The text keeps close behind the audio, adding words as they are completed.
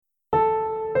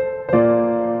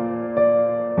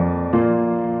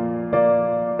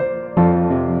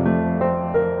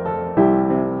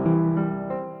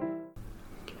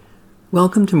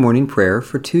Welcome to morning prayer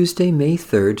for Tuesday, May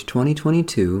 3rd,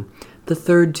 2022, the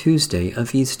third Tuesday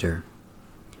of Easter.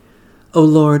 O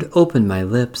Lord, open my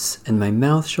lips, and my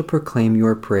mouth shall proclaim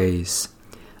your praise.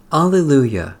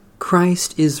 Alleluia!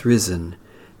 Christ is risen.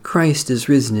 Christ is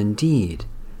risen indeed.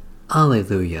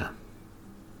 Alleluia!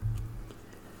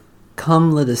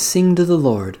 Come, let us sing to the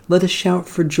Lord. Let us shout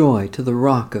for joy to the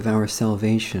rock of our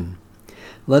salvation.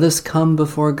 Let us come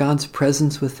before God's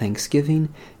presence with thanksgiving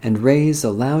and raise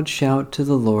a loud shout to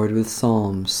the Lord with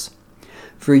psalms.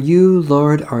 For you,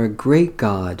 Lord, are a great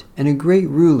God and a great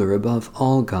ruler above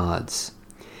all gods.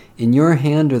 In your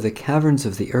hand are the caverns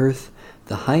of the earth,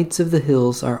 the heights of the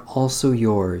hills are also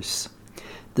yours.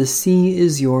 The sea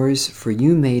is yours, for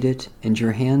you made it, and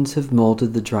your hands have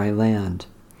molded the dry land.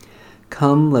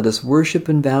 Come, let us worship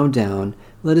and bow down,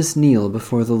 let us kneel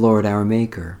before the Lord our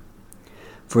Maker.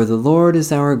 For the Lord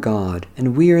is our God,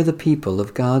 and we are the people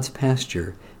of God's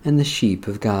pasture and the sheep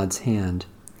of God's hand.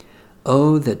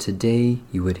 Oh, that today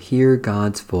you would hear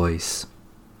God's voice.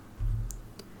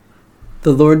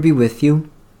 The Lord be with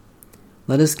you.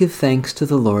 Let us give thanks to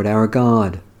the Lord our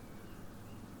God.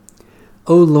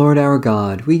 O Lord our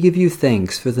God, we give you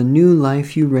thanks for the new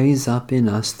life you raise up in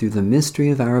us through the mystery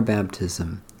of our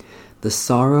baptism, the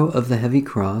sorrow of the heavy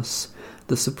cross,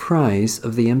 the surprise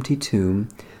of the empty tomb,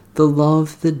 the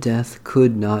love that death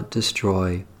could not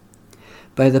destroy.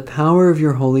 By the power of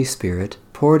your Holy Spirit,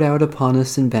 poured out upon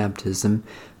us in baptism,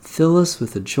 fill us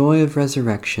with the joy of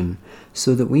resurrection,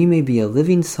 so that we may be a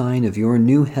living sign of your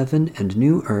new heaven and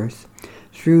new earth,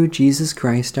 through Jesus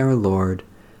Christ our Lord.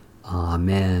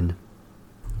 Amen.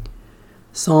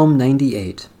 Psalm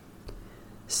 98.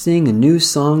 Sing a new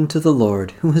song to the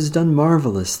Lord, who has done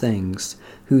marvelous things,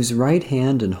 whose right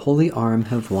hand and holy arm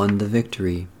have won the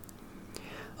victory.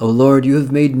 O Lord, you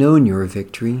have made known your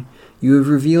victory. You have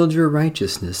revealed your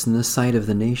righteousness in the sight of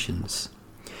the nations.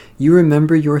 You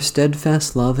remember your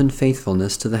steadfast love and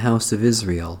faithfulness to the house of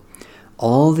Israel.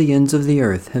 All the ends of the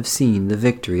earth have seen the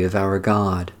victory of our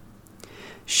God.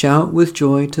 Shout with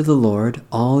joy to the Lord,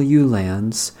 all you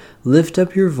lands. Lift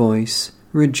up your voice,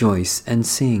 rejoice and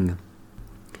sing.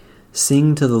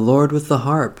 Sing to the Lord with the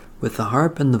harp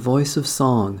and the voice of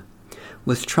song.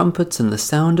 With trumpets and the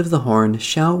sound of the horn,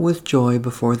 shout with joy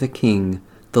before the King,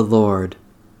 the Lord.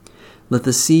 Let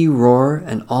the sea roar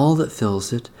and all that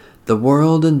fills it, the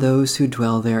world and those who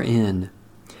dwell therein.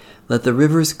 Let the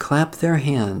rivers clap their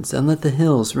hands, and let the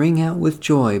hills ring out with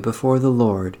joy before the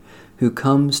Lord, who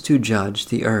comes to judge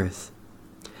the earth.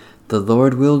 The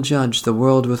Lord will judge the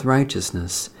world with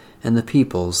righteousness, and the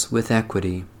peoples with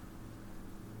equity.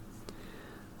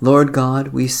 Lord God,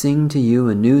 we sing to you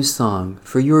a new song,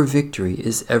 for your victory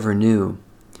is ever new.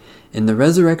 In the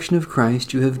resurrection of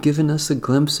Christ you have given us a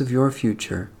glimpse of your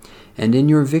future, and in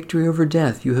your victory over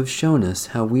death you have shown us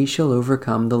how we shall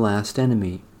overcome the last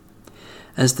enemy.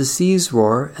 As the seas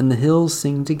roar and the hills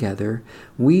sing together,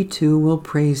 we too will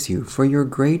praise you for your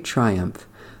great triumph,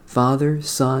 Father,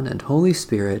 Son, and Holy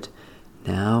Spirit,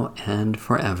 now and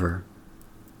forever.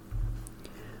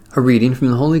 A reading from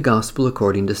the Holy Gospel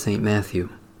according to St. Matthew.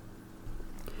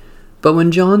 But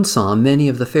when John saw many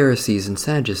of the Pharisees and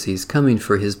Sadducees coming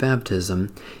for his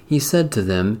baptism, he said to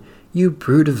them, You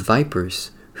brood of vipers,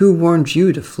 who warned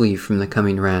you to flee from the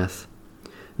coming wrath?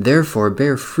 Therefore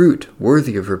bear fruit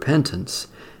worthy of repentance,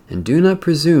 and do not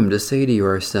presume to say to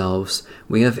yourselves,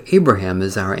 We have Abraham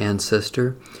as our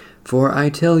ancestor, for I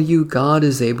tell you God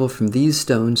is able from these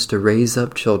stones to raise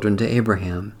up children to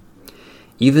Abraham.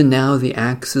 Even now the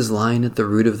axe is lying at the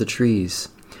root of the trees.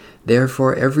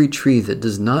 Therefore every tree that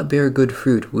does not bear good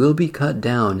fruit will be cut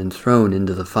down and thrown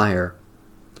into the fire.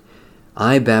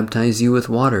 I baptize you with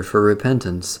water for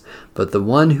repentance, but the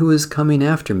one who is coming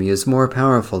after me is more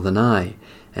powerful than I,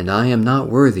 and I am not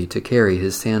worthy to carry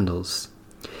his sandals.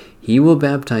 He will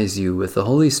baptize you with the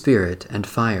Holy Spirit and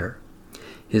fire.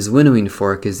 His winnowing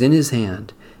fork is in his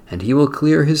hand, and he will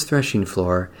clear his threshing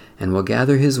floor, and will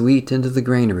gather his wheat into the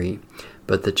granary,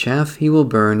 but the chaff he will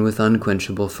burn with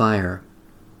unquenchable fire.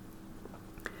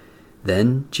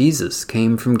 Then Jesus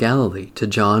came from Galilee to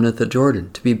John at the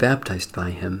Jordan to be baptized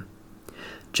by him.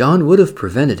 John would have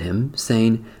prevented him,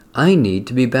 saying, I need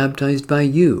to be baptized by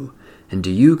you, and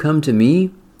do you come to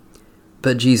me?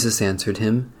 But Jesus answered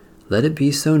him, Let it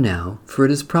be so now, for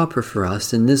it is proper for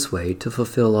us in this way to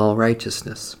fulfill all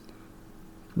righteousness.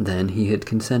 Then he had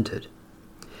consented.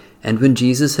 And when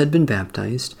Jesus had been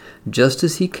baptized, just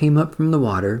as he came up from the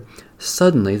water,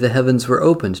 suddenly the heavens were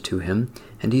opened to him,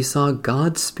 and he saw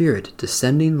God's Spirit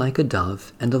descending like a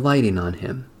dove and alighting on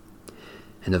him.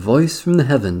 And a voice from the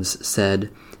heavens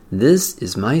said, This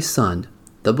is my Son,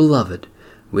 the Beloved,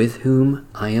 with whom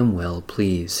I am well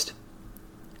pleased.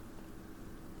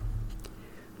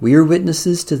 We are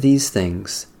witnesses to these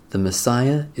things. The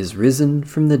Messiah is risen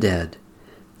from the dead.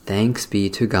 Thanks be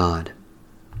to God.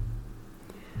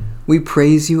 We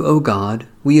praise you, O God.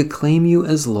 We acclaim you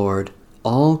as Lord.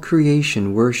 All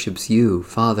creation worships you,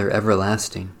 Father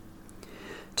everlasting.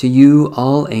 To you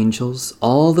all angels,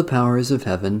 all the powers of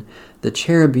heaven, the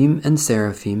cherubim and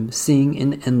seraphim sing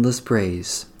in endless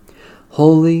praise.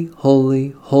 Holy, holy,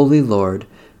 holy Lord,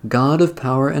 God of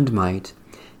power and might,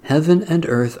 heaven and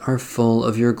earth are full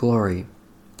of your glory.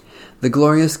 The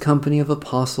glorious company of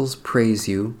apostles praise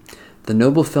you. The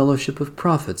noble fellowship of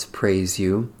prophets praise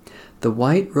you. The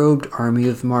white-robed army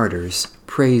of martyrs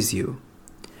praise you.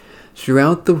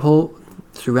 Throughout the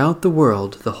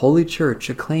world, the Holy Church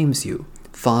acclaims you,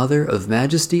 Father of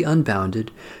majesty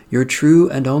unbounded, your true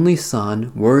and only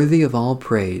Son, worthy of all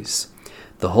praise,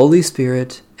 the Holy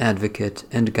Spirit, advocate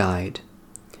and guide.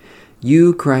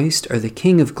 You, Christ, are the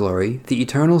King of glory, the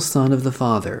eternal Son of the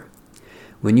Father.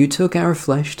 When you took our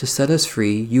flesh to set us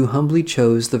free, you humbly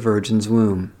chose the Virgin's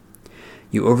womb.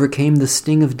 You overcame the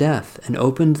sting of death and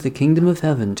opened the kingdom of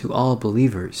heaven to all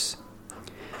believers.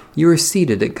 You are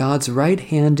seated at God's right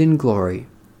hand in glory.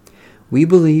 We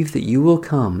believe that you will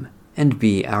come and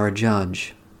be our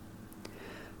judge.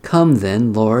 Come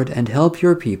then, Lord, and help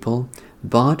your people,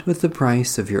 bought with the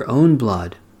price of your own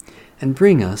blood, and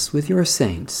bring us with your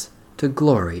saints to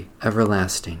glory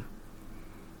everlasting.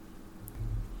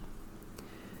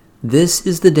 This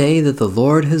is the day that the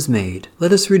Lord has made.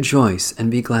 Let us rejoice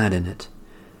and be glad in it.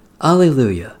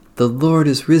 Alleluia, the Lord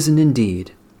is risen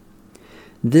indeed.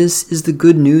 This is the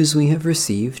good news we have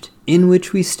received, in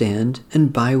which we stand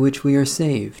and by which we are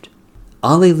saved.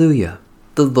 Alleluia,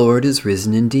 the Lord is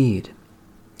risen indeed.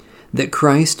 That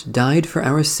Christ died for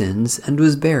our sins and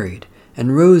was buried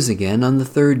and rose again on the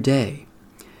third day.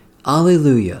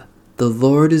 Alleluia, the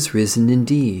Lord is risen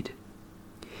indeed.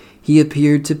 He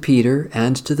appeared to Peter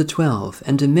and to the 12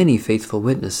 and to many faithful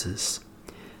witnesses.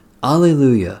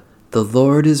 Alleluia, the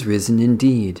Lord is risen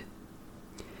indeed.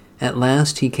 At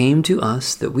last he came to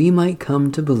us that we might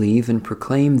come to believe and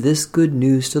proclaim this good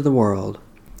news to the world.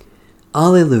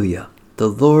 Alleluia, the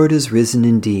Lord is risen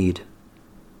indeed.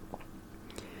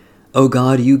 O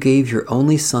God, you gave your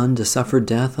only Son to suffer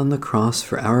death on the cross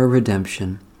for our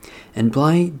redemption, and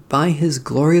by his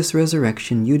glorious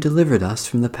resurrection you delivered us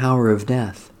from the power of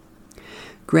death.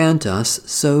 Grant us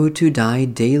so to die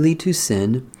daily to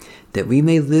sin, that we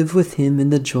may live with him in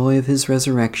the joy of his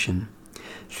resurrection.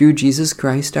 Through Jesus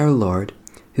Christ our Lord,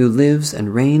 who lives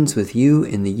and reigns with you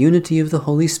in the unity of the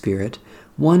Holy Spirit,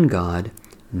 one God,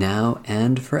 now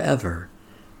and forever.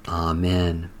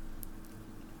 Amen.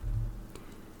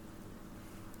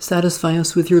 Satisfy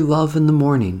us with your love in the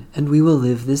morning, and we will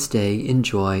live this day in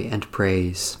joy and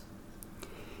praise.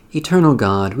 Eternal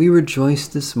God, we rejoice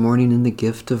this morning in the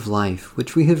gift of life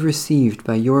which we have received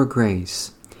by your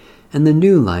grace, and the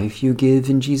new life you give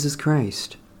in Jesus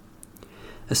Christ.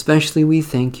 Especially we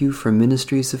thank you for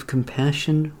ministries of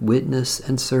compassion, witness,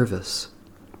 and service,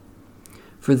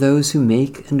 for those who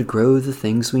make and grow the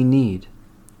things we need,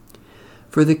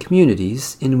 for the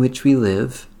communities in which we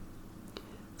live,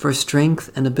 for strength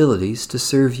and abilities to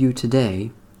serve you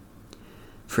today,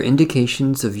 for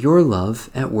indications of your love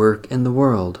at work in the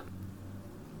world.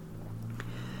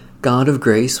 God of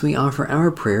grace, we offer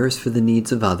our prayers for the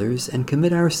needs of others and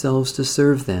commit ourselves to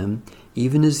serve them,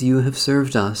 even as you have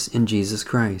served us in Jesus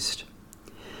Christ.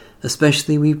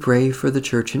 Especially we pray for the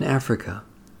Church in Africa,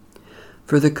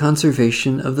 for the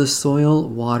conservation of the soil,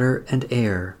 water, and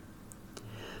air,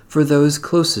 for those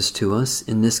closest to us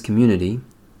in this community,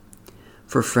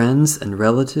 for friends and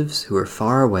relatives who are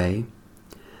far away,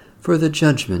 for the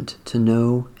judgment to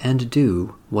know and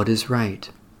do what is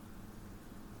right.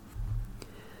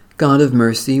 God of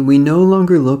mercy, we no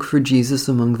longer look for Jesus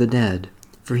among the dead,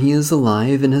 for he is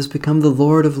alive and has become the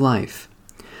Lord of life.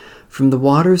 From the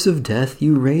waters of death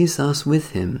you raise us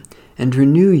with him and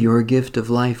renew your gift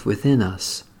of life within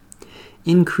us.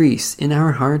 Increase in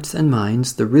our hearts and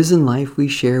minds the risen life we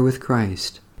share with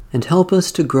Christ, and help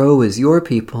us to grow as your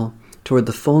people toward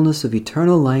the fullness of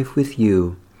eternal life with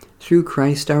you, through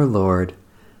Christ our Lord.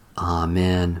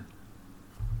 Amen.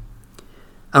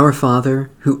 Our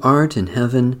Father, who art in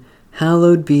heaven,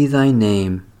 hallowed be thy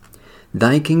name.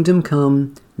 Thy kingdom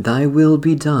come, thy will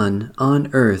be done, on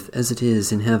earth as it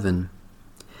is in heaven.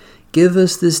 Give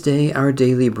us this day our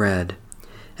daily bread,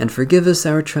 and forgive us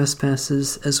our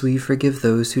trespasses as we forgive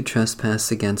those who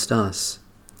trespass against us.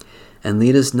 And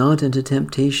lead us not into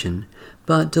temptation,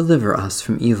 but deliver us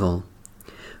from evil.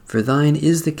 For thine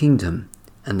is the kingdom,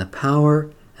 and the power,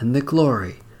 and the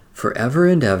glory, forever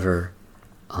and ever.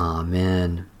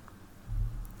 Amen.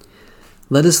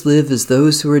 Let us live as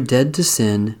those who are dead to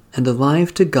sin and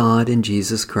alive to God in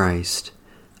Jesus Christ.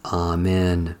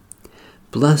 Amen.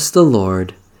 Bless the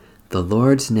Lord. The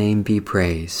Lord's name be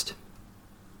praised.